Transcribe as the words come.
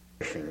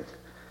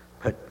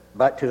perishing.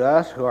 But to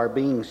us who are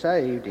being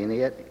saved in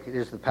it, it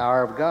is the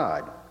power of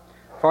God.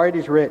 For it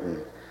is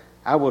written,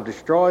 I will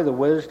destroy the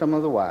wisdom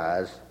of the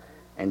wise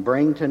and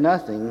bring to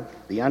nothing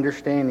the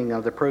understanding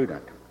of the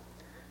prudent.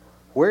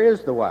 Where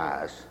is the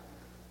wise?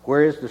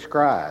 Where is the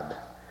scribe?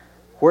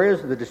 Where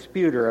is the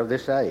disputer of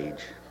this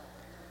age?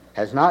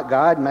 Has not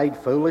God made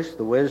foolish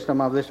the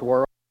wisdom of this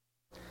world?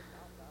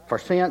 For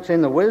since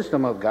in the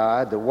wisdom of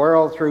God, the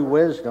world through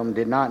wisdom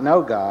did not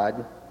know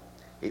God,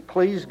 it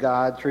pleased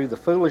God through the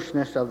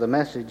foolishness of the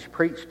message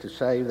preached to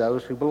save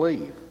those who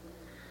believe.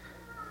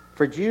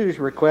 For Jews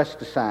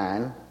request a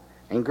sign,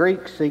 and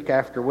Greeks seek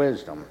after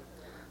wisdom.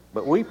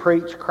 But we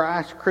preach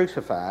Christ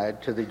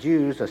crucified, to the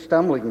Jews a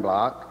stumbling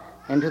block,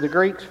 and to the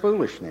Greeks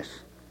foolishness.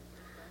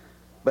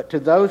 But to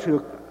those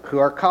who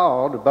are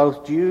called,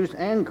 both Jews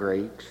and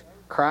Greeks,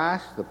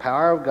 Christ, the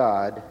power of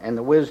God, and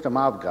the wisdom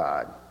of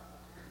God.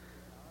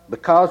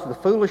 Because the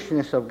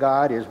foolishness of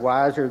God is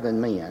wiser than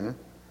men,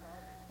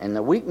 and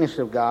the weakness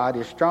of God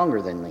is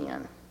stronger than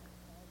men.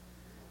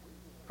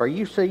 For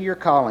you see your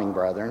calling,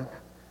 brethren,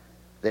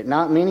 that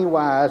not many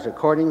wise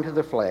according to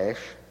the flesh,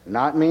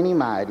 not many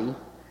mighty,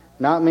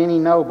 not many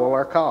noble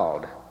are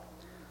called.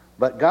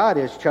 But God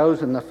has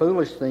chosen the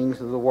foolish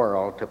things of the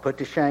world to put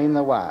to shame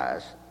the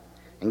wise,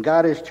 and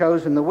God has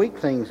chosen the weak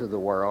things of the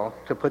world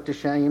to put to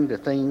shame the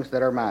things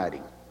that are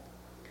mighty.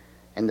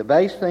 And the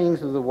base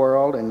things of the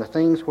world and the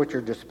things which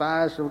are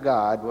despised of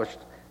God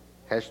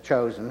has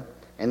chosen,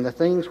 and the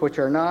things which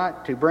are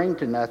not, to bring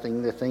to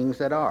nothing the things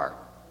that are,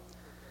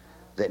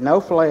 that no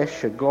flesh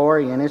should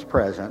glory in his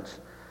presence,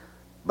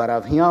 but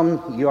of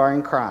him you are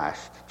in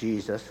Christ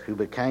Jesus, who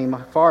became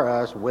for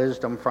us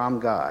wisdom from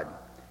God,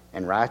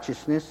 and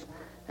righteousness,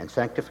 and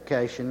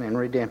sanctification, and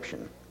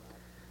redemption.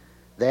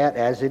 That,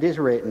 as it is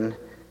written,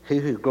 he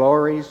who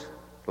glories,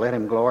 let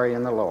him glory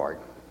in the Lord.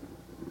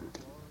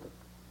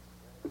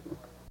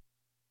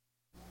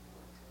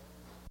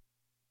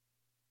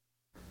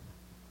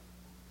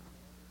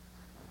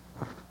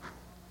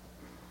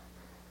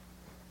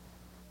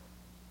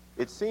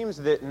 It seems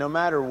that no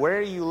matter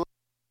where you look,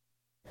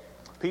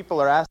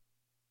 people are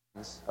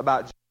asking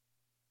about Jesus.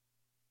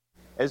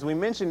 As we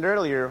mentioned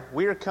earlier,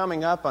 we are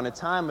coming up on a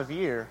time of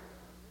year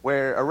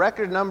where a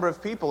record number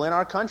of people in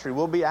our country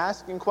will be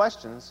asking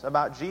questions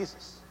about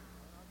Jesus.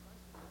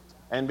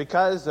 And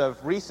because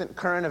of recent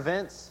current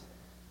events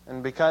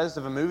and because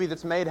of a movie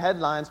that's made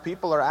headlines,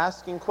 people are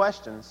asking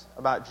questions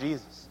about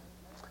Jesus.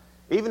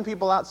 Even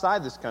people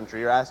outside this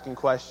country are asking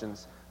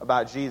questions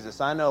about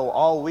Jesus. I know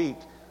all week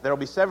there will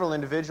be several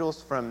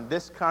individuals from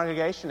this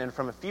congregation and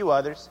from a few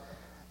others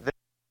that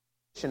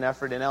are an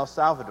effort in El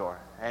Salvador.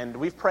 And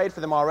we've prayed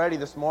for them already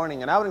this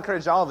morning, and I would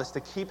encourage all of us to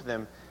keep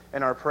them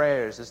in our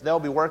prayers as they'll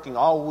be working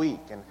all week.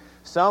 And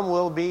some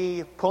will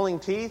be pulling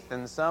teeth,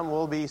 and some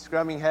will be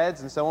scrubbing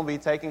heads, and some will be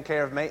taking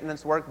care of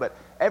maintenance work, but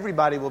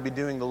everybody will be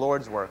doing the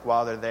Lord's work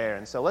while they're there.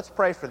 And so let's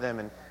pray for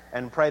them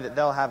and pray that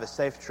they'll have a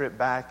safe trip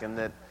back and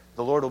that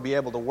the Lord will be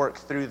able to work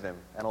through them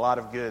and a lot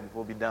of good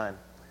will be done.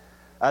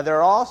 There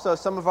are also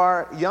some of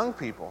our young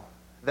people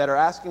that are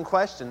asking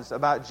questions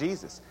about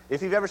Jesus.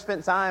 If you've ever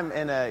spent time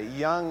in a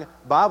young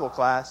Bible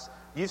class,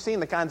 you've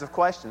seen the kinds of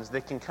questions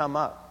that can come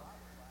up.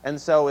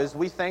 And so as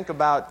we think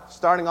about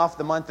starting off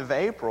the month of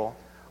April,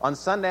 on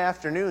Sunday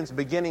afternoons,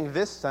 beginning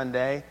this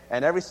Sunday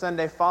and every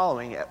Sunday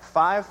following at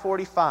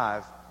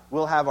 5:45,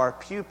 we'll have our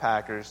pew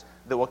packers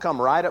that will come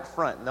right up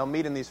front. And they'll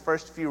meet in these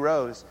first few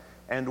rows,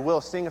 and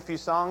we'll sing a few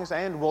songs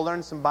and we'll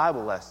learn some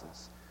Bible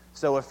lessons.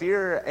 So if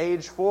you're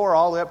age 4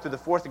 all the way up to the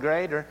 4th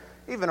grade, or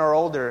even our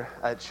older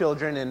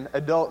children and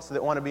adults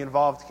that want to be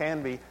involved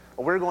can be,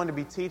 we're going to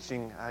be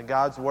teaching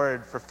God's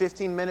Word for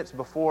 15 minutes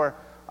before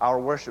our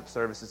worship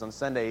services on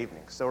Sunday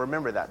evening. So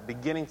remember that,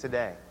 beginning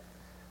today.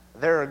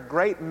 There are a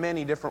great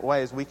many different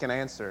ways we can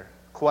answer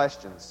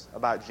questions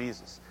about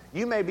Jesus.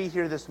 You may be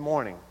here this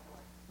morning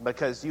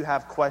because you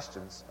have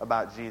questions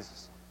about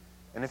Jesus.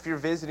 And if you're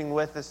visiting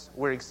with us,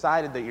 we're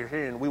excited that you're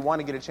here, and we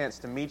want to get a chance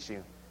to meet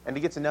you and to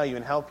get to know you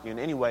and help you in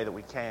any way that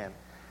we can.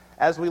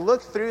 As we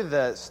look through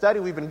the study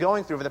we've been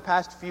going through over the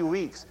past few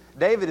weeks,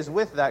 David is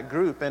with that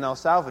group in El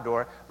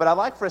Salvador, but I'd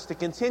like for us to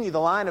continue the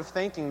line of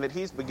thinking that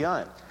he's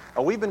begun.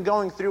 We've been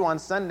going through on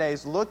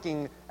Sundays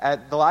looking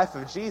at the life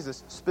of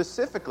Jesus.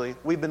 Specifically,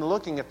 we've been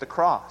looking at the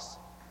cross.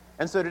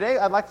 And so today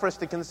I'd like for us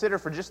to consider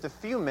for just a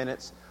few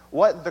minutes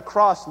what the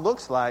cross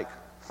looks like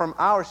from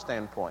our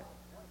standpoint.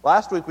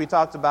 Last week we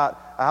talked about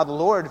how the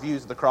Lord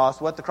views the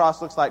cross, what the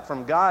cross looks like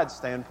from God's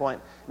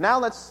standpoint. Now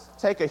let's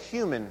take a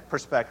human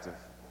perspective.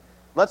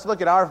 Let's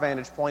look at our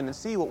vantage point and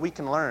see what we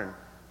can learn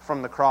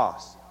from the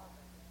cross.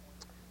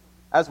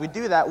 As we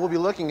do that, we'll be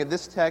looking at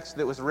this text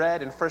that was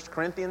read in 1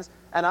 Corinthians,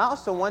 and I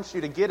also want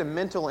you to get a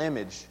mental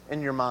image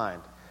in your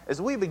mind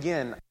as we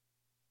begin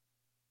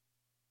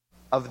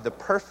of the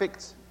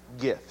perfect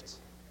gift.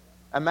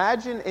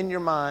 Imagine in your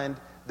mind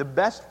the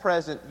best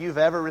present you've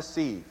ever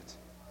received.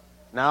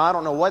 Now, I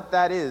don't know what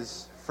that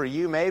is for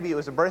you. Maybe it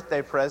was a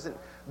birthday present.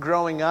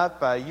 Growing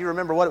up, you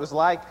remember what it was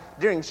like.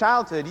 During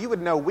childhood, you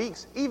would know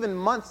weeks, even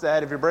months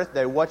ahead of your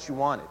birthday, what you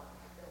wanted.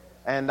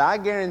 And I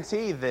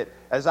guarantee that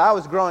as I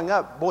was growing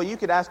up, boy, you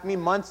could ask me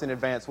months in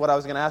advance what I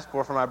was going to ask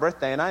for my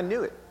birthday, and I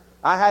knew it.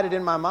 I had it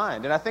in my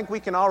mind, and I think we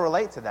can all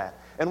relate to that.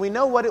 And we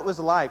know what it was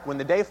like when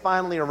the day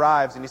finally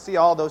arrives and you see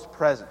all those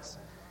presents.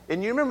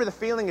 And you remember the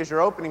feeling as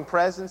you're opening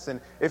presents, and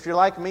if you're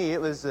like me,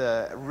 it was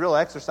a real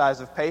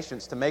exercise of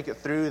patience to make it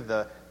through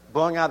the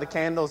blowing out the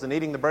candles and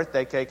eating the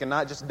birthday cake and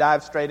not just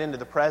dive straight into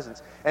the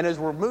presents. And as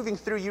we're moving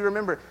through, you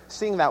remember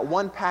seeing that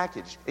one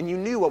package, and you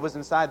knew what was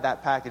inside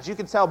that package. You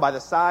could tell by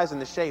the size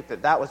and the shape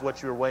that that was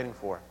what you were waiting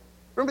for.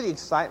 Remember the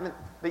excitement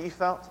that you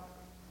felt?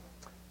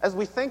 As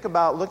we think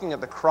about looking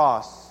at the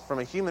cross from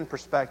a human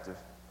perspective,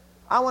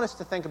 I want us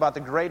to think about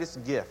the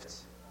greatest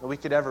gift that we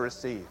could ever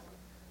receive.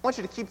 I want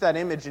you to keep that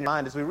image in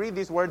mind as we read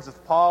these words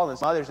of Paul and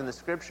some others in the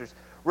Scriptures.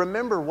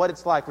 Remember what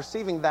it's like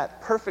receiving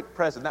that perfect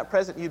present, that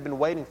present you've been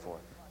waiting for,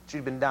 that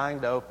you've been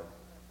dying to open.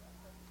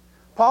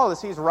 Paul,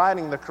 as he's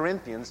writing the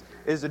Corinthians,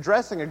 is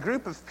addressing a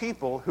group of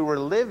people who are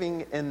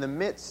living in the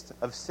midst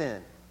of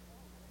sin.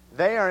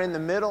 They are in the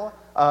middle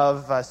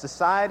of a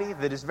society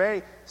that is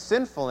very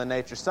sinful in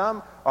nature.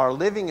 Some are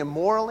living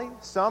immorally.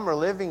 Some are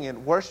living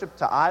in worship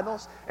to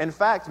idols. In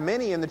fact,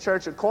 many in the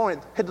church at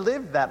Corinth had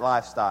lived that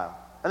lifestyle.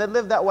 And they'd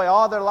lived that way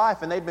all their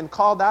life, and they'd been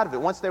called out of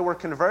it. Once they were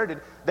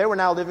converted, they were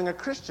now living a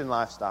Christian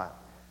lifestyle.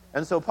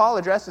 And so Paul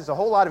addresses a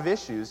whole lot of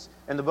issues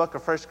in the book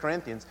of 1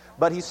 Corinthians,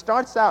 but he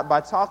starts out by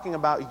talking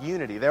about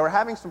unity. They were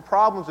having some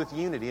problems with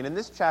unity, and in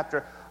this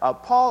chapter,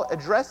 Paul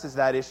addresses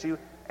that issue.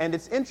 And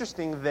it's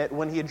interesting that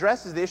when he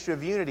addresses the issue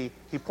of unity,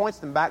 he points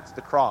them back to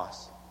the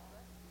cross.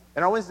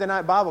 In our Wednesday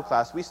night Bible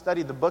class, we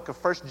studied the book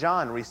of 1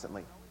 John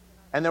recently.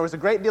 And there was a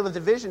great deal of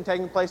division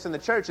taking place in the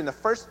church. And the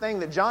first thing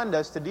that John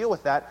does to deal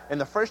with that, in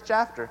the first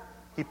chapter,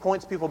 he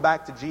points people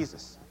back to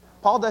Jesus.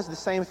 Paul does the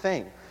same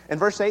thing. In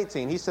verse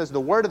 18, he says,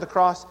 "The word of the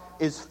cross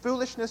is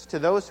foolishness to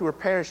those who are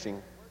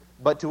perishing,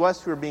 but to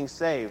us who are being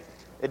saved,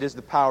 it is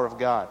the power of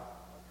God."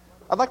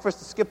 I'd like for us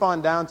to skip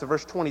on down to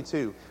verse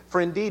 22. "For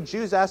indeed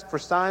Jews ask for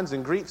signs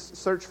and Greeks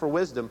search for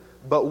wisdom,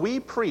 but we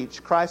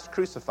preach Christ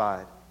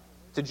crucified.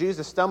 To Jews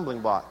a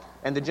stumbling block,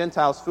 and to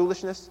Gentiles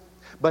foolishness.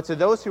 But to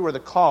those who are the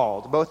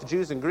called, both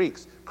Jews and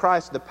Greeks,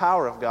 Christ the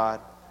power of God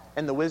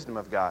and the wisdom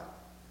of God."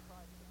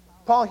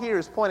 Paul here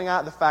is pointing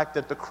out the fact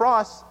that the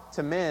cross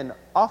to men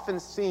often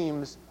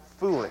seems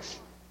foolish.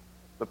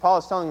 But Paul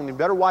is telling them, you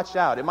better watch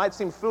out. It might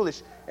seem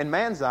foolish in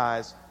man's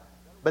eyes,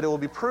 but it will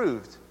be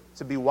proved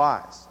to be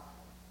wise.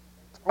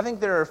 I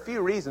think there are a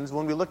few reasons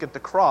when we look at the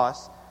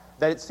cross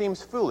that it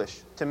seems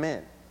foolish to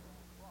men.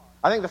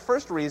 I think the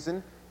first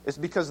reason is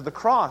because the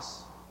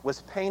cross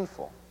was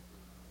painful.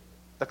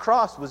 The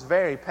cross was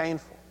very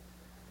painful.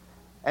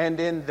 And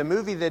in the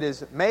movie that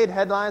has made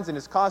headlines and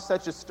has caused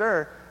such a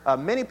stir,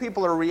 many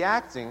people are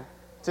reacting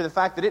to the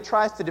fact that it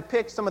tries to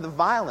depict some of the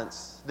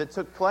violence that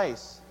took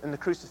place in the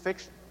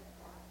crucifixion.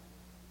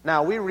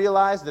 Now, we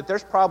realize that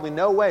there's probably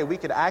no way we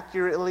could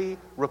accurately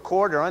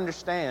record or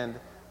understand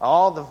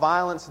all the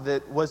violence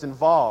that was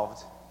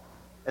involved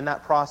in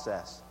that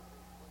process.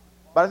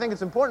 But I think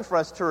it's important for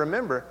us to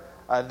remember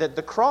that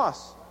the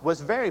cross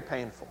was very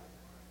painful.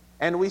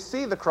 And we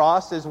see the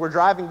cross as we're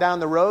driving down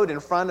the road in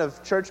front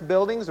of church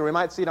buildings, or we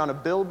might see it on a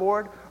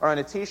billboard, or on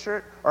a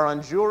t-shirt, or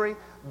on jewelry.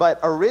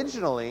 But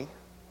originally,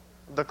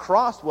 the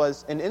cross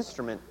was an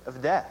instrument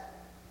of death.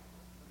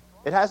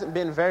 It hasn't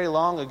been very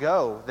long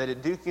ago that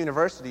at Duke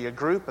University, a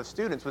group of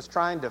students was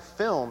trying to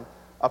film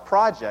a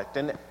project.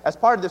 And as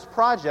part of this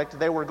project,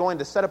 they were going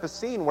to set up a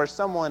scene where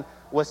someone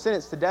was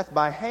sentenced to death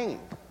by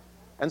hanging.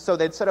 And so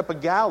they'd set up a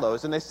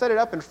gallows, and they set it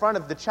up in front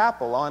of the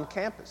chapel on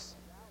campus.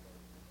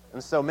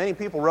 And so many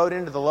people wrote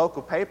into the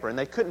local paper, and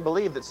they couldn't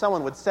believe that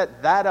someone would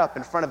set that up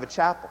in front of a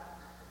chapel.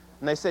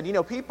 And they said,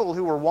 people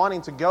who were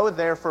wanting to go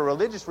there for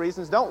religious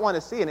reasons don't want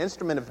to see an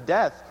instrument of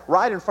death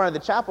right in front of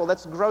the chapel.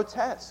 That's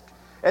grotesque.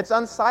 It's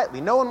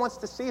unsightly. No one wants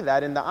to see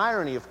that. And the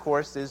irony, of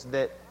course, is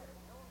that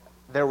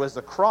there was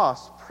a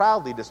cross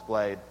proudly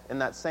displayed in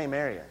that same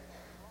area.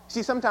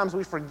 See, sometimes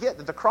we forget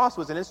that the cross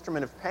was an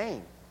instrument of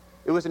pain.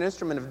 It was an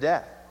instrument of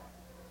death.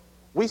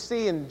 We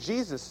see in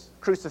Jesus'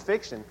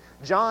 crucifixion,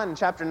 John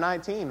chapter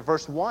 19,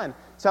 verse 1,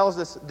 tells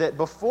us that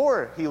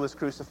before he was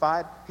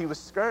crucified, he was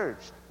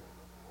scourged.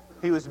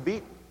 He was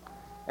beaten.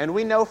 And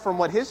we know from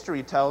what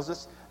history tells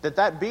us that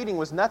that beating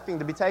was nothing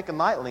to be taken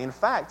lightly. In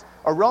fact,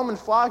 a Roman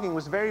flogging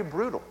was very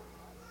brutal.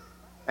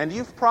 And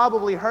you've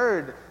probably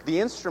heard the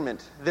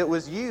instrument that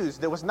was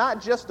used that was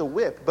not just a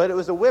whip, but it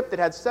was a whip that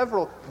had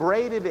several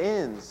braided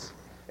ends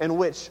in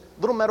which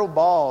little metal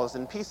balls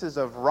and pieces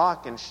of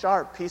rock and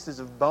sharp pieces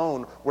of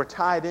bone were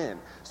tied in,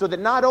 so that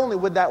not only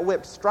would that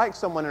whip strike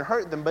someone and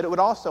hurt them, but it would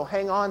also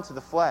hang on to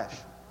the flesh.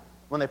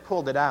 When they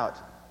pulled it out,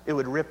 it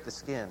would rip the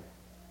skin.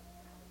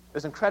 It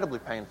was incredibly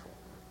painful.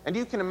 And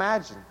you can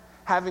imagine,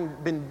 having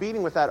been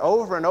beating with that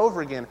over and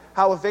over again,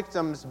 how a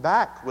victim's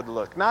back would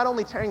look. Not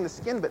only tearing the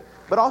skin,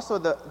 but also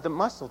the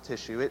muscle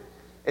tissue.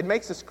 It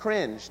makes us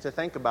cringe to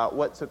think about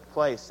what took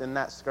place in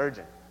that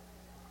scourging.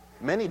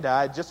 Many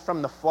died just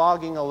from the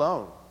flogging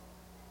alone.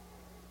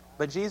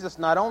 But Jesus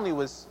not only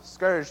was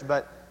scourged,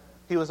 but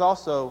he was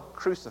also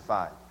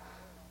crucified.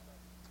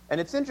 And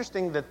it's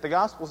interesting that the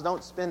Gospels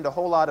don't spend a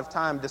whole lot of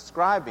time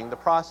describing the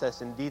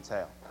process in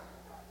detail.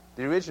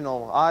 The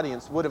original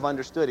audience would have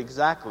understood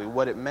exactly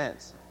what it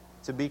meant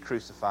to be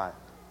crucified.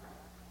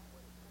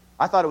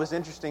 I thought it was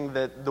interesting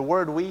that the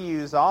word we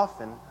use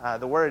often,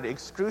 the word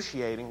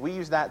excruciating, we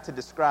use that to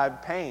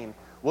describe pain.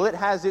 Well, it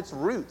has its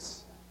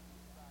roots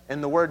in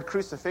the word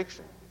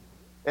crucifixion.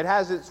 It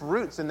has its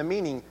roots in the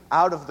meaning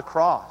out of the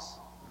cross.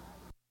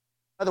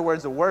 In other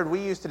words, the word we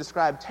use to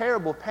describe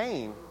terrible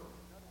pain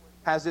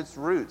has its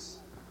roots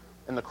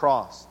in the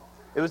cross.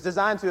 It was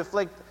designed to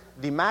inflict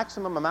the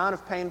maximum amount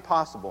of pain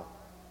possible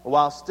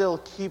while still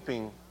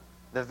keeping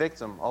the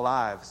victim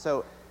alive.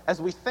 So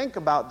as we think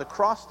about the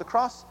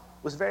cross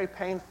was very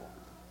painful.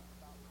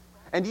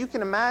 And you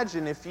can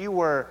imagine if you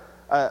were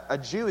a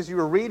Jew, as you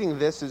were reading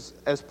this,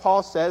 as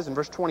Paul says in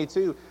verse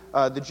 22,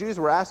 the Jews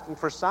were asking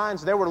for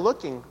signs. They were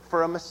looking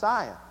for a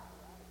Messiah.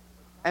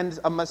 And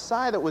a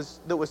Messiah that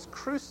was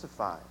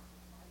crucified,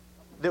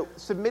 that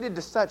submitted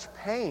to such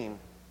pain,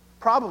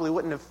 probably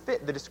wouldn't have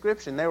fit the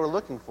description they were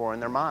looking for in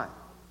their mind.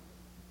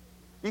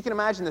 You can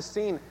imagine the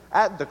scene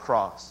at the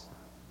cross.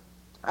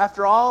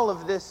 After all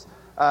of this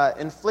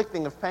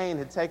inflicting of pain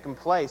had taken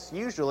place,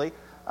 usually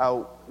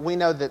we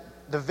know that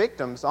the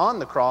victims on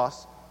the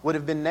cross would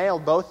have been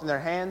nailed both in their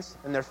hands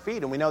and their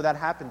feet, and we know that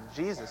happened to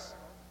Jesus.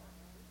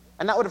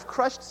 And that would have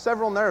crushed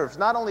several nerves.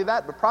 Not only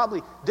that, but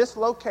probably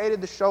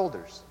dislocated the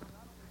shoulders.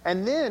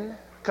 And then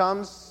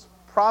comes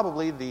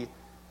probably the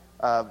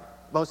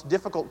most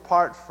difficult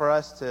part for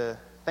us to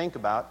think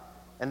about,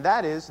 and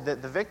that is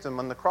that the victim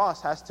on the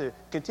cross has to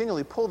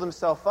continually pull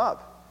themselves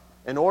up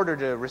in order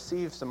to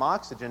receive some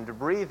oxygen, to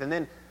breathe, and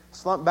then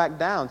slump back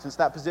down, since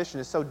that position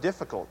is so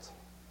difficult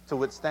to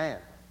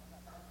withstand.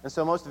 And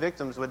so most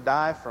victims would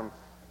die from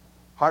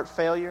heart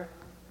failure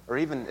or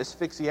even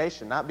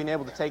asphyxiation, not being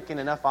able to take in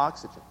enough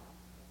oxygen.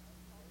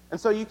 And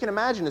so you can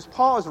imagine, as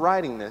Paul is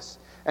writing this,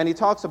 and he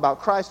talks about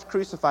Christ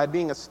crucified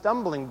being a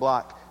stumbling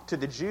block to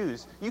the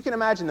Jews, you can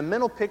imagine the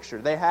mental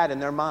picture they had in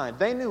their mind.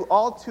 They knew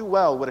all too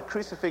well what a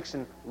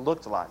crucifixion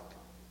looked like.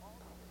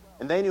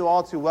 And they knew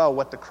all too well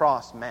what the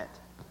cross meant.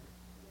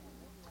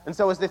 And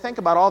so as they think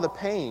about all the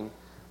pain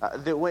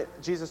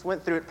Jesus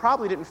went through, it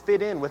probably didn't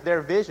fit in with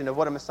their vision of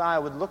what a Messiah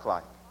would look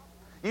like.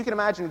 You can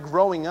imagine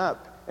growing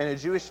up in a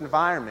Jewish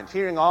environment,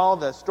 hearing all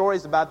the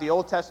stories about the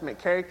Old Testament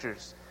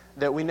characters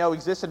that we know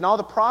existed and all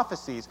the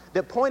prophecies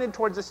that pointed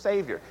towards a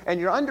Savior. And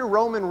you're under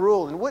Roman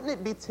rule, and wouldn't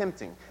it be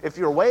tempting, if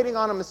you're waiting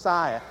on a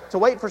Messiah, to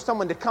wait for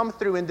someone to come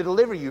through and to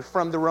deliver you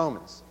from the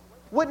Romans?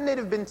 Wouldn't it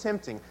have been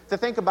tempting to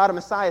think about a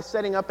Messiah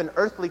setting up an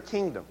earthly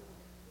kingdom?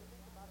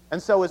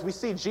 And so as we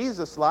see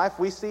Jesus' life,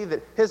 we see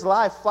that his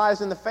life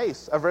flies in the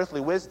face of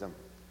earthly wisdom.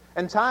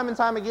 And time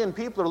again,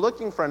 people are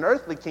looking for an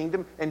earthly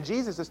kingdom, and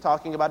Jesus is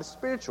talking about a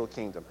spiritual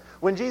kingdom.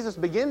 When Jesus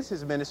begins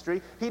his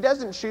ministry, he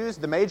doesn't choose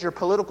the major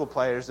political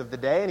players of the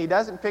day, and he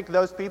doesn't pick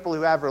those people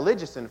who have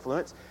religious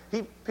influence.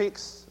 He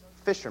picks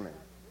fishermen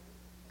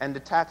and a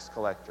tax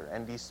collector,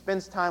 and he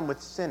spends time with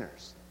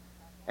sinners.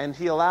 And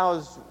he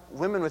allows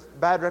women with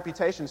bad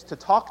reputations to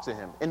talk to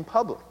him in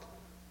public.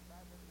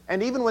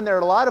 And even when there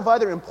are a lot of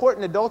other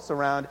important adults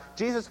around,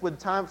 Jesus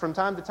would from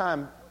time to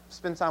time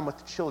spend time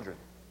with children.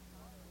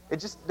 It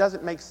just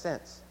doesn't make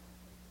sense.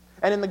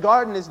 And in the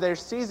garden, as they're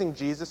seizing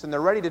Jesus and they're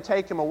ready to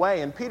take him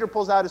away, and Peter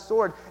pulls out his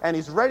sword and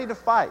he's ready to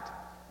fight.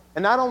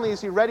 And not only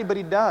is he ready, but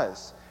he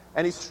does.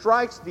 And he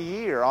strikes the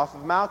ear off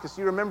of Malchus.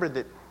 You remember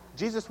that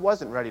Jesus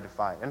wasn't ready to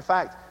fight. In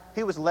fact,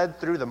 he was led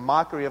through the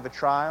mockery of a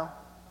trial.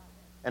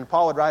 And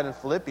Paul would write in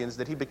Philippians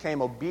that he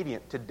became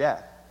obedient to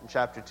death in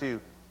chapter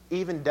 2,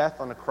 even death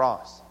on a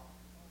cross.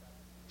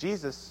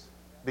 Jesus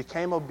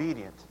became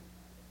obedient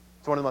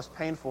to one of the most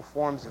painful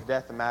forms of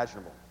death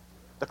imaginable.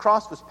 The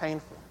cross was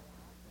painful.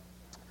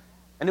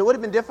 And it would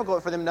have been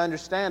difficult for them to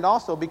understand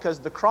also because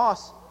the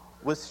cross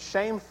was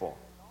shameful.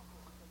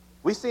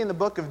 We see in the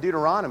book of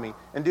Deuteronomy,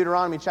 in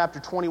Deuteronomy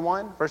chapter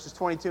 21, verses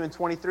 22 and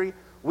 23,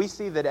 we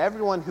see that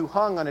everyone who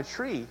hung on a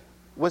tree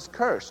was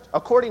cursed.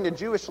 According to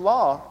Jewish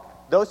law,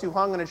 those who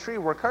hung on a tree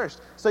were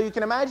cursed. So you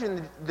can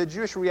imagine the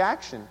Jewish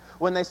reaction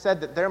when they said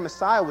that their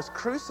Messiah was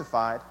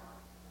crucified.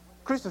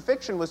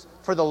 Crucifixion was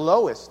for the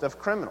lowest of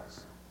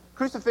criminals.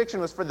 Crucifixion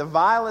was for the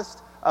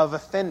vilest of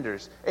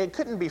offenders. It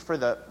couldn't be for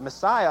the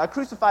Messiah. A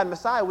crucified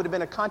Messiah would have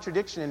been a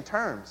contradiction in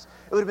terms.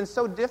 It would have been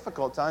so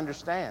difficult to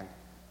understand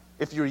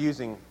if you were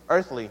using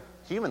earthly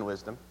human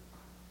wisdom.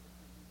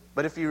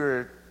 But if you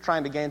were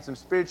trying to gain some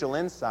spiritual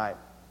insight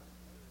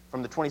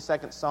from the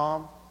 22nd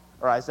Psalm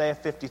or Isaiah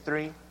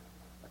 53,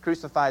 a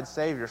crucified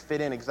Savior fit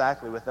in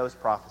exactly with those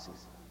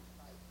prophecies.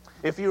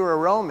 If you were a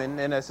Roman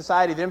in a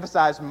society that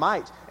emphasized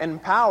might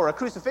and power, a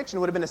crucifixion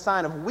would have been a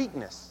sign of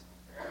weakness.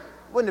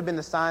 It wouldn't have been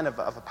the sign of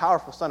a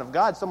powerful Son of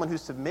God, someone who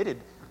submitted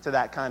to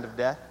that kind of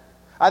death.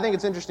 I think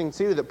it's interesting,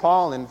 too, that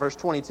Paul in verse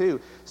 22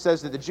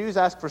 says that the Jews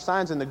asked for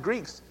signs and the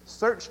Greeks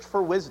searched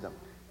for wisdom.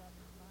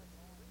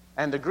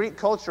 And the Greek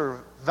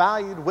culture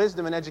valued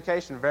wisdom and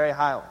education very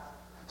highly.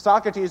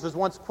 Socrates was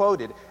once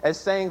quoted as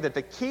saying that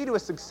the key to a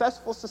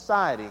successful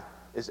society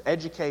is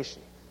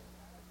education.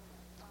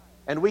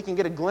 And we can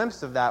get a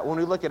glimpse of that when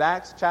we look at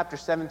Acts chapter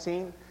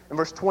 17 and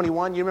verse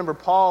 21. You remember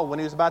Paul, when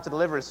he was about to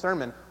deliver his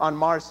sermon on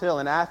Mars Hill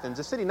in Athens,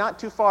 a city not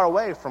too far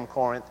away from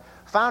Corinth,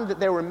 found that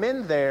there were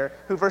men there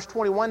who, verse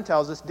 21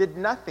 tells us, did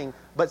nothing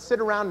but sit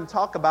around and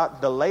talk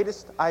about the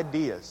latest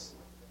ideas.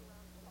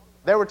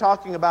 They were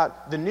talking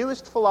about the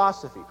newest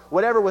philosophy.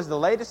 Whatever was the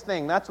latest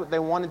thing, that's what they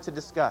wanted to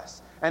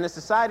discuss. And a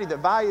society that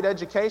valued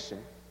education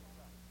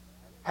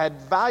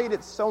had valued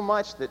it so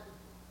much that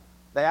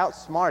they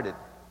outsmarted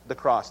the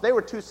cross. They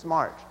were too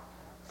smart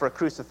for a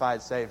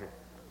crucified Savior.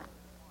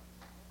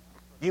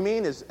 You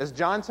mean, as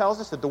John tells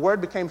us, that the Word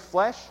became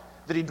flesh,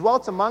 that He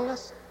dwelt among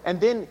us,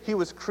 and then He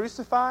was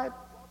crucified?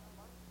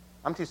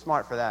 I'm too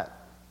smart for that.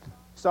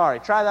 Sorry,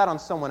 try that on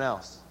someone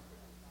else.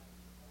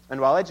 And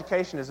while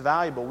education is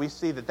valuable, we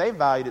see that they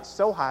valued it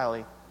so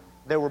highly,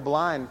 they were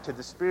blind to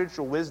the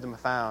spiritual wisdom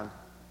found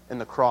in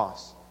the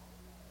cross.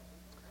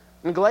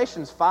 In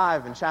Galatians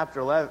 5 and chapter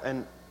 11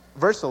 and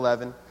verse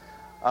 11,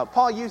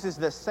 Paul uses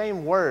the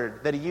same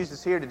word that he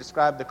uses here to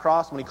describe the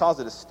cross when he calls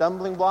it a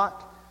stumbling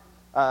block.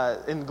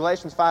 In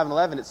Galatians 5 and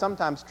 11, it's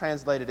sometimes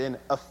translated in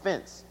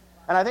offense.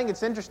 And I think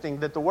it's interesting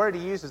that the word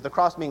he uses, the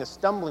cross being a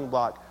stumbling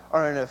block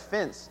or an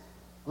offense,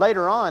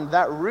 later on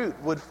that root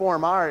would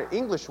form our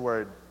English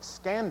word,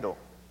 scandal.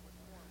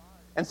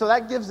 And so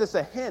that gives us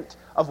a hint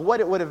of what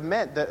it would have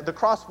meant. The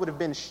cross would have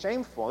been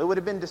shameful. It would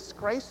have been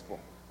disgraceful.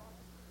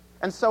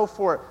 And so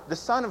for the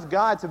Son of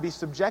God to be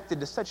subjected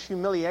to such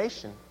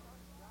humiliation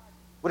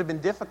would have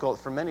been difficult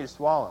for many to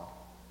swallow.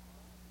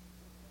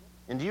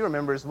 And do you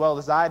remember as well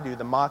as I do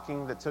the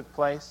mocking that took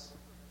place?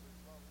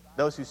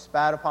 Those who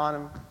spat upon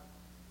Him,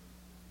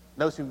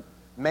 those who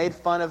made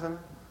fun of Him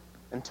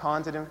and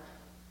taunted Him.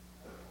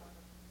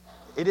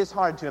 It is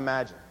hard to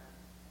imagine.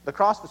 The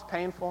cross was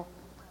painful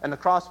and the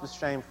cross was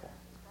shameful.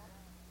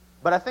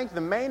 But I think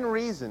the main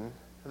reason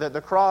that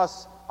the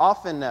cross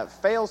often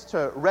fails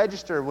to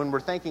register when we're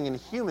thinking in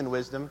human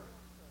wisdom,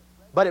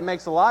 but it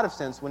makes a lot of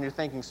sense when you're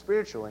thinking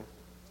spiritually,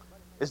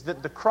 is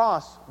that the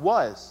cross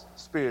was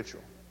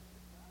spiritual.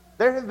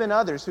 There have been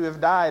others who have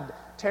died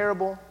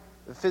terrible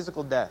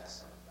physical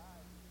deaths.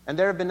 And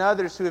there have been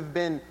others who have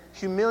been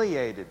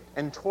humiliated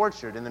and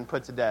tortured and then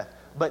put to death.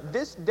 But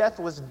this death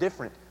was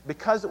different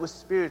because it was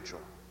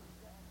spiritual.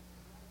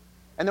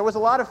 And there was a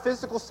lot of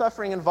physical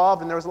suffering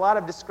involved, and there was a lot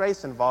of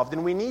disgrace involved.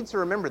 And we need to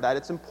remember that.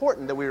 It's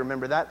important that we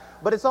remember that.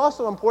 But it's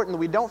also important that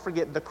we don't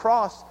forget the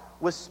cross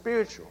was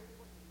spiritual.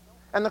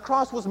 And the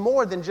cross was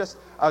more than just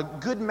a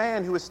good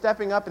man who was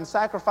stepping up and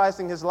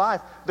sacrificing his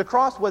life. The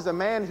cross was a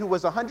man who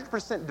was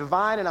 100%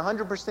 divine and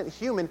 100%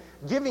 human,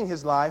 giving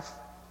his life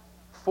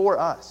for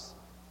us.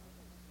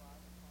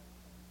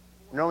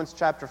 In Romans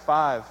chapter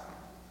 5,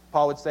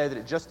 Paul would say that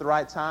at just the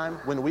right time,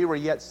 when we were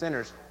yet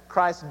sinners,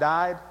 Christ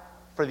died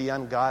for the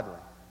ungodly.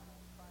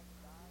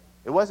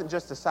 It wasn't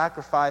just a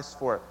sacrifice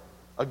for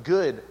a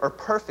good or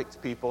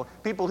perfect people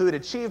who had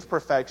achieved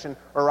perfection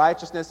or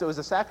righteousness. It was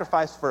a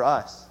sacrifice for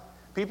us.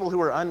 People who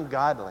were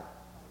ungodly,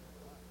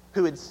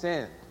 who had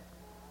sinned,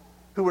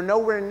 who were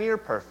nowhere near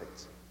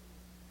perfect.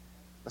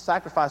 The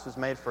sacrifice was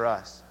made for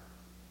us.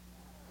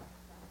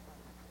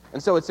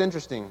 And so it's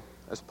interesting,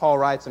 as Paul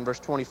writes in verse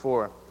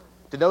 24,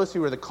 to those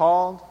who are the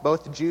called,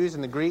 both the Jews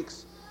and the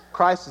Greeks,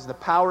 Christ is the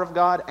power of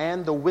God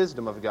and the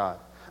wisdom of God.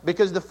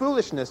 Because the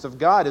foolishness of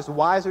God is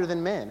wiser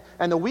than men,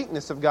 and the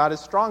weakness of God is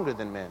stronger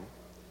than men.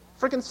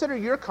 For consider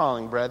your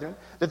calling, brethren,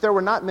 that there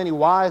were not many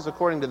wise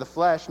according to the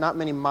flesh, not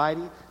many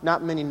mighty,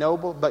 not many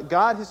noble, but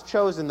God has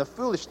chosen the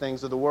foolish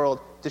things of the world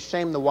to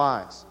shame the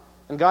wise.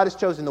 And God has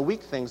chosen the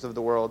weak things of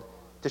the world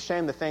to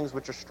shame the things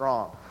which are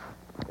strong.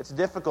 It's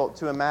difficult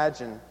to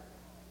imagine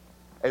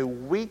a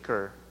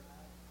weaker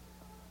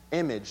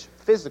image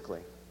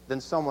physically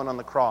than someone on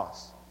the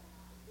cross.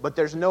 But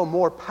there's no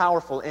more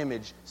powerful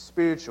image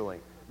spiritually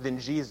than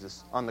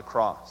Jesus on the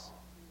cross.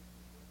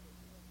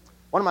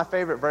 One of my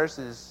favorite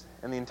verses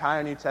in the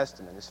entire New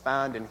Testament is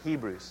found in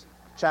Hebrews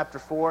chapter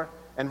 4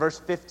 and verse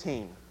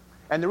 15.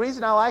 And the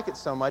reason I like it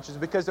so much is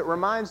because it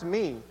reminds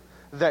me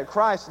that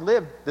Christ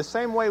lived the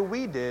same way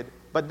we did,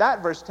 but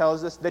that verse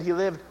tells us that He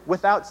lived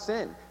without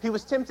sin. He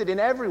was tempted in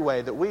every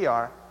way that we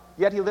are,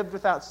 yet He lived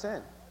without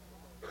sin.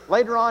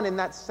 Later on in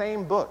that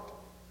same book,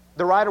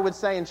 the writer would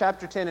say in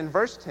chapter 10 and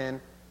verse 10,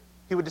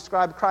 he would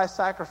describe Christ's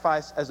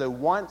sacrifice as a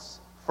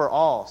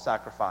once-for-all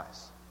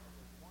sacrifice.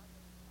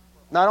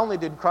 Not only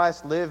did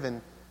Christ live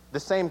in the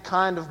same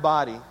kind of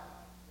body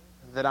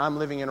that I'm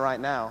living in right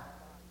now,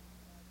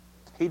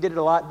 He did it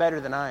a lot better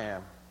than I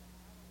am.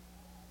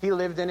 He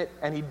lived in it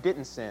and He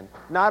didn't sin.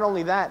 Not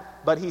only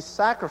that, but He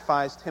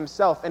sacrificed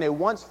Himself in a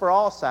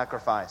once-for-all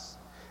sacrifice.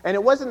 And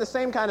it wasn't the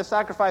same kind of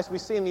sacrifice we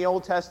see in the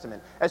Old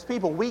Testament, as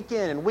people week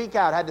in and week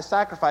out had to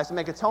sacrifice and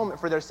make atonement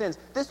for their sins.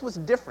 This was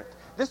different.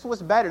 This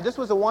was better. This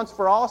was a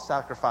once-for-all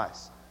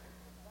sacrifice.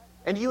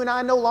 And you and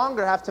I no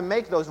longer have to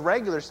make those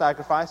regular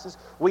sacrifices.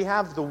 We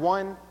have the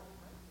one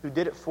who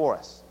did it for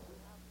us.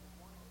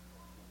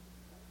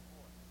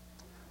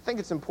 I think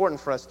it's important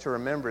for us to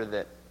remember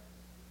that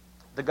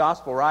the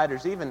gospel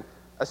writers, even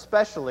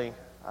especially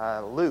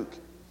Luke,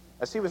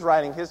 as he was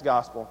writing his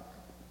gospel,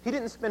 he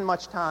didn't spend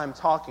much time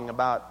talking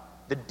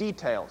about the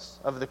details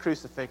of the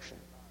crucifixion.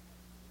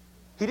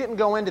 He didn't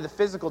go into the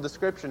physical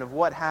description of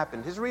what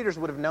happened. His readers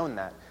would have known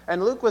that.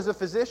 And Luke was a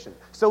physician,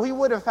 so he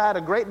would have had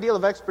a great deal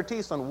of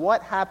expertise on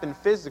what happened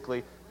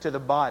physically to the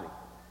body.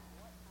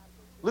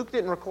 Luke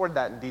didn't record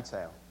that in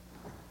detail.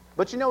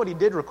 But you know what he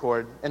did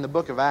record in the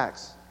book of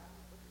Acts?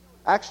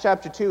 Acts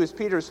chapter 2, as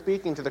Peter is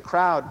speaking to the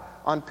crowd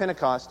on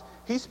Pentecost,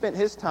 he spent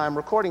his time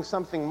recording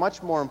something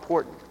much more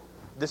important,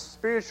 the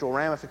spiritual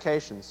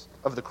ramifications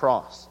of the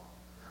cross.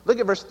 Look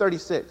at verse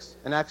 36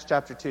 in Acts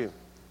chapter 2.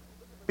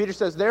 Peter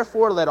says,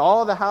 "Therefore let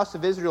all the house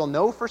of Israel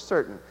know for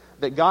certain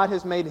that God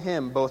has made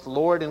him both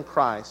Lord and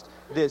Christ,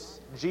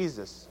 this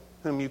Jesus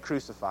whom you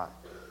crucified."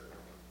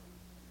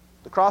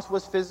 The cross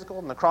was physical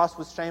and the cross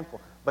was shameful,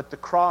 but the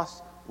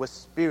cross was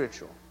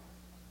spiritual.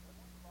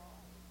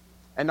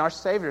 And our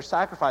Savior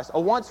sacrificed a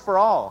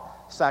once-for-all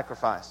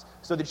sacrifice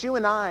so that you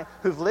and I,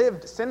 who've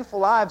lived sinful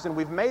lives and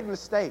we've made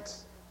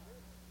mistakes,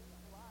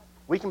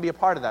 we can be a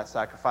part of that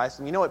sacrifice.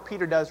 And you know what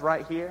Peter does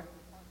right here?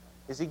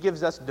 Is he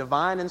gives us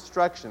divine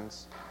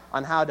instructions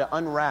on how to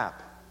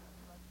unwrap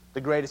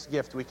the greatest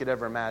gift we could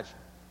ever imagine.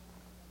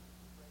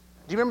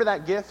 Do you remember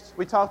that gift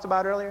we talked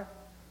about earlier?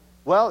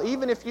 Well,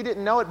 even if you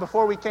didn't know it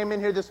before we came in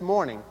here this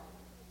morning,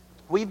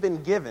 we've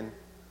been given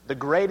the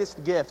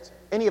greatest gift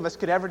any of us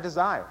could ever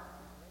desire.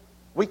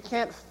 We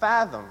can't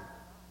fathom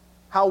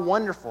how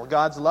wonderful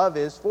God's love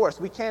is for us.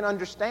 We can't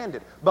understand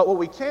it. But what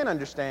we can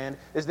understand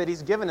is that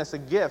He's given us a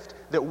gift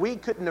that we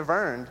couldn't have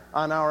earned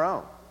on our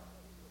own.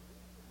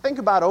 Think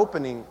about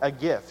opening a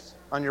gift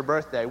on your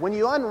birthday. When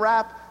you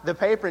unwrap the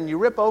paper and you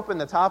rip open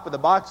the top of the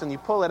box and you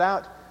pull it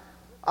out,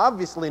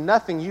 obviously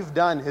nothing you've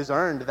done has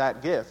earned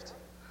that gift.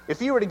 If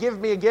you were to give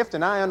me a gift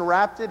and I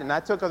unwrapped it and I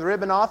took the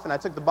ribbon off and I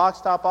took the box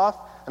top off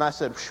and I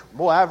said,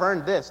 "Boy, I've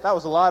earned this. That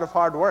was a lot of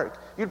hard work,"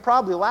 you'd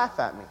probably laugh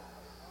at me.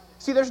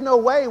 See, there's no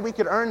way we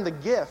could earn the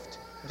gift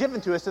given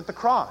to us at the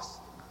cross.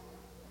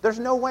 There's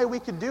no way we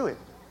could do it.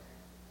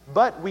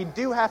 But we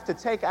do have to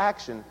take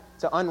action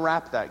to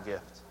unwrap that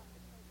gift.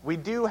 We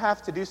do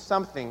have to do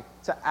something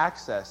to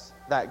access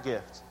that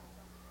gift.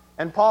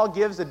 And Paul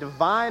gives a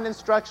divine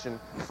instruction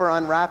for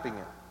unwrapping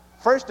it.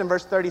 First, in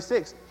verse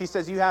 36, he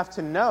says you have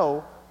to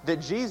know that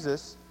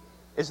Jesus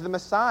is the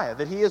Messiah,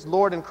 that He is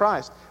Lord and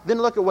Christ. Then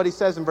look at what he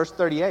says in verse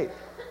 38.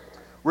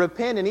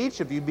 "Repent and each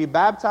of you be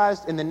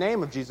baptized in the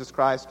name of Jesus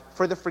Christ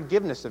for the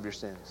forgiveness of your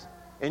sins,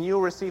 and you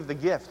will receive the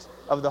gift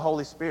of the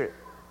Holy Spirit."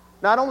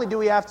 Not only do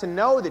we have to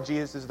know that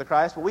Jesus is the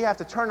Christ, but we have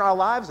to turn our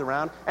lives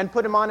around and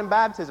put Him on in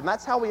baptism.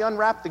 That's how we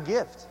unwrap the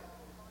gift.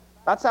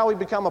 That's how we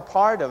become a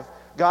part of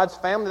God's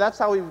family. That's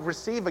how we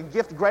receive a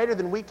gift greater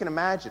than we can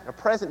imagine, a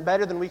present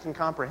better than we can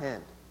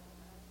comprehend.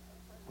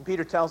 And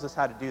Peter tells us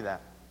how to do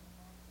that.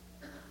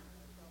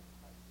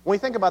 When we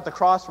think about the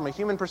cross from a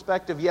human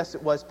perspective, yes,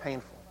 it was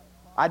painful.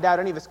 I doubt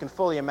any of us can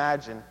fully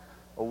imagine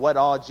what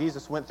all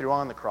Jesus went through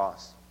on the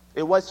cross.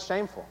 It was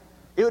shameful.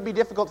 It would be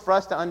difficult for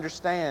us to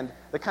understand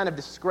the kind of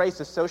disgrace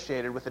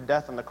associated with the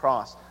death on the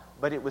cross,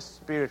 but it was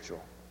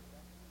spiritual.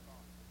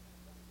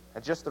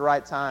 At just the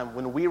right time,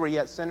 when we were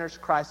yet sinners,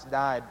 Christ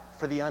died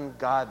for the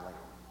ungodly.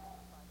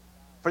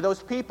 For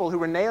those people who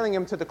were nailing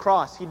Him to the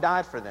cross, He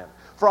died for them.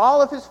 For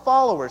all of His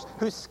followers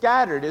who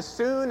scattered as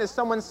soon as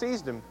someone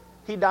seized Him,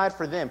 He died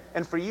for them.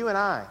 And for you and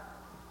I,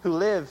 who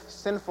live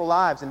sinful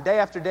lives, and day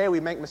after day we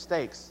make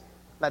mistakes,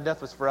 that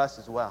death was for us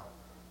as well.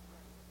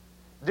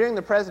 During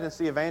the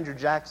presidency of Andrew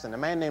Jackson, a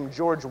man named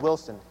George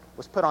Wilson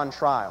was put on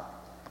trial.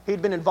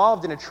 He'd been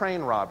involved in a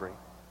train robbery,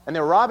 and they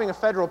were robbing a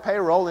federal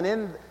payroll, and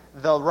in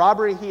the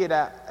robbery he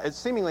had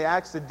seemingly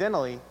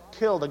accidentally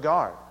killed a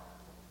guard.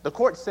 The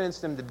court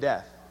sentenced him to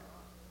death.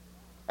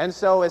 And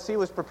so as he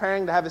was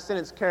preparing to have his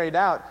sentence carried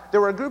out,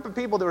 there were a group of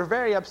people that were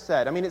very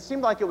upset. I mean, it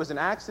seemed like it was an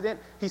accident.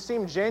 He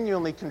seemed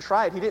genuinely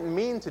contrite. He didn't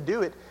mean to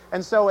do it.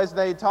 And so as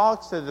they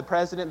talked to the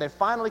president, they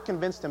finally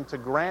convinced him to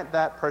grant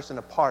that person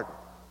a pardon.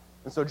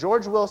 And so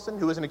George Wilson,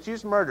 who was an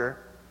accused murderer,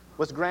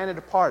 was granted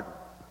a pardon.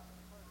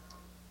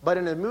 But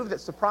in a move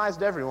that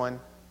surprised everyone,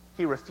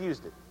 he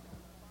refused it.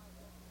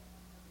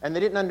 And they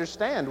didn't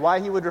understand why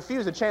he would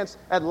refuse a chance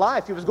at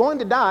life. He was going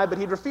to die, but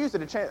he'd refused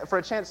it for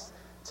a chance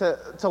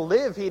to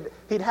live.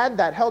 He'd had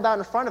that held out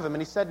in front of him,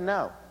 and he said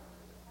no.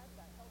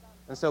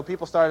 And so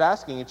people started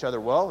asking each other,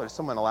 well, is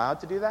someone allowed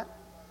to do that?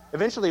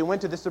 Eventually it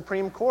went to the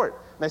Supreme Court.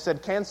 And they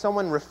said, can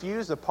someone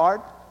refuse a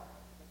pardon?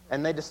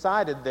 And they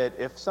decided that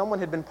if someone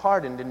had been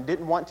pardoned and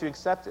didn't want to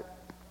accept it,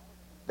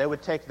 they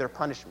would take their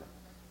punishment.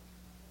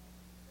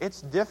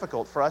 It's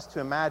difficult for us to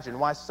imagine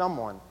why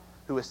someone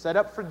who was set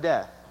up for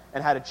death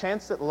and had a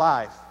chance at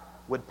life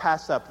would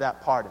pass up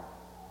that pardon.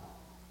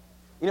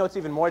 You know, it's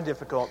even more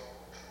difficult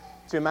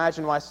to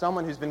imagine why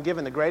someone who's been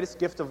given the greatest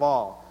gift of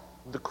all,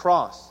 the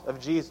cross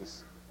of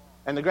Jesus.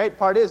 And the great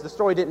part is the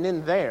story didn't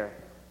end there.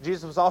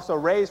 Jesus was also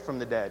raised from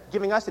the dead,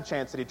 giving us a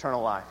chance at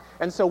eternal life.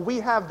 And so we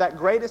have that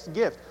greatest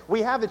gift.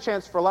 We have the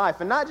chance for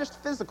life, and not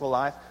just physical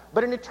life,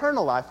 but an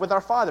eternal life with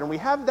our Father. And we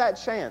have that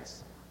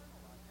chance.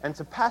 And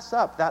to pass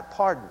up that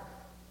pardon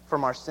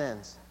from our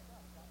sins,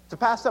 to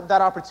pass up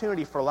that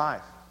opportunity for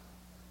life,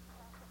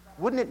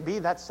 wouldn't it be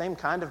that same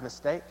kind of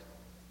mistake?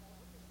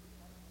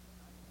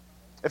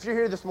 If you're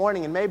here this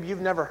morning and maybe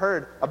you've never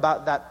heard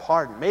about that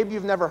pardon, maybe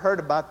you've never heard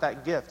about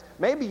that gift,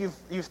 maybe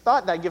you've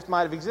thought that gift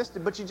might have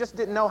existed, but you just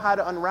didn't know how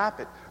to unwrap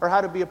it or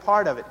how to be a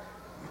part of it.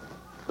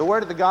 The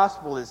word of the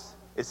gospel is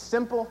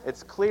simple,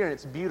 it's clear, and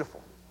it's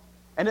beautiful.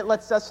 And it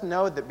lets us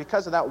know that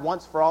because of that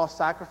once-for-all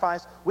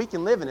sacrifice, we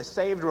can live in a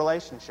saved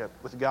relationship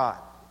with God.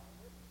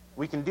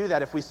 We can do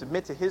that if we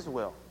submit to His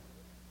will,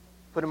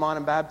 put Him on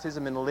in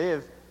baptism, and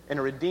live in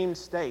a redeemed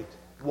state,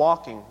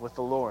 walking with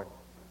the Lord.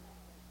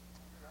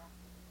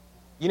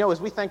 You know,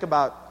 as we think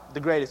about the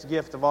greatest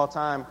gift of all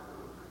time,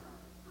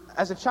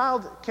 as a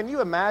child, can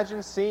you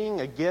imagine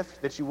seeing a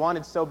gift that you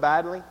wanted so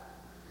badly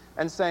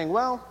and saying,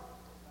 well,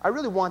 I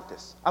really want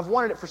this. I've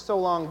wanted it for so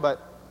long, but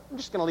I'm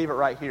just going to leave it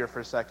right here for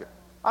a second.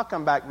 I'll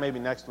come back maybe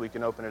next week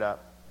and open it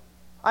up.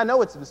 I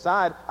know it's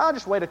inside. I'll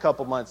just wait a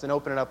couple months and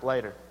open it up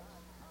later.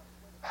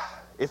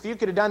 If you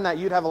could have done that,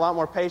 you'd have a lot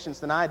more patience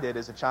than I did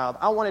as a child.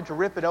 I wanted to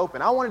rip it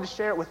open. I wanted to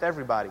share it with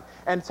everybody.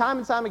 And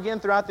time again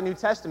throughout the New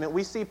Testament,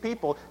 we see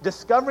people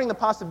discovering the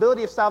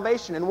possibility of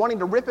salvation and wanting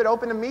to rip it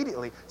open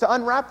immediately, to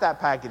unwrap that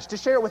package, to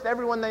share it with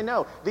everyone they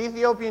know. The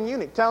Ethiopian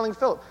eunuch telling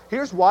Philip,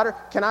 here's water.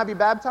 Can I be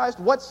baptized?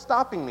 What's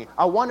stopping me?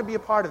 I want to be a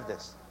part of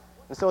this.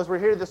 And so as we're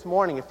here this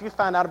morning, if you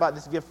found out about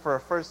this gift for a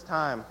first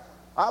time,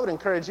 I would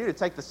encourage you to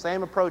take the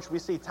same approach we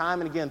see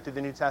time and again through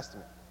the New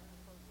Testament.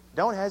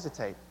 Don't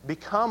hesitate.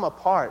 Become a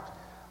part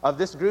of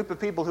this group of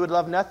people who would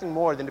love nothing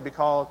more than to be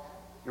called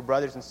your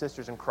brothers and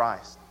sisters in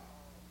Christ.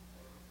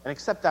 And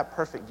accept that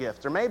perfect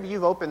gift. Or maybe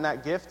you've opened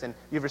that gift and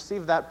you've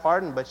received that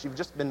pardon, but you've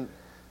just been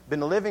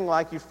living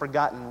like you've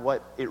forgotten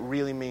what it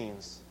really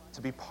means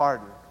to be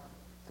pardoned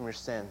from your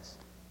sins.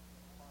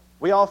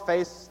 We all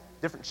face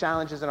different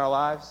challenges in our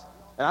lives,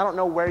 and I don't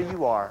know where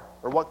you are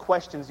or what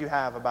questions you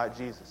have about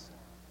Jesus.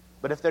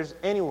 But if there's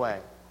any way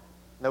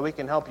that we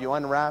can help you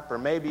unwrap or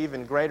maybe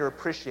even greater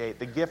appreciate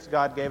the gift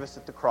God gave us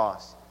at the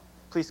cross,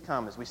 please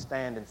come as we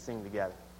stand and sing together.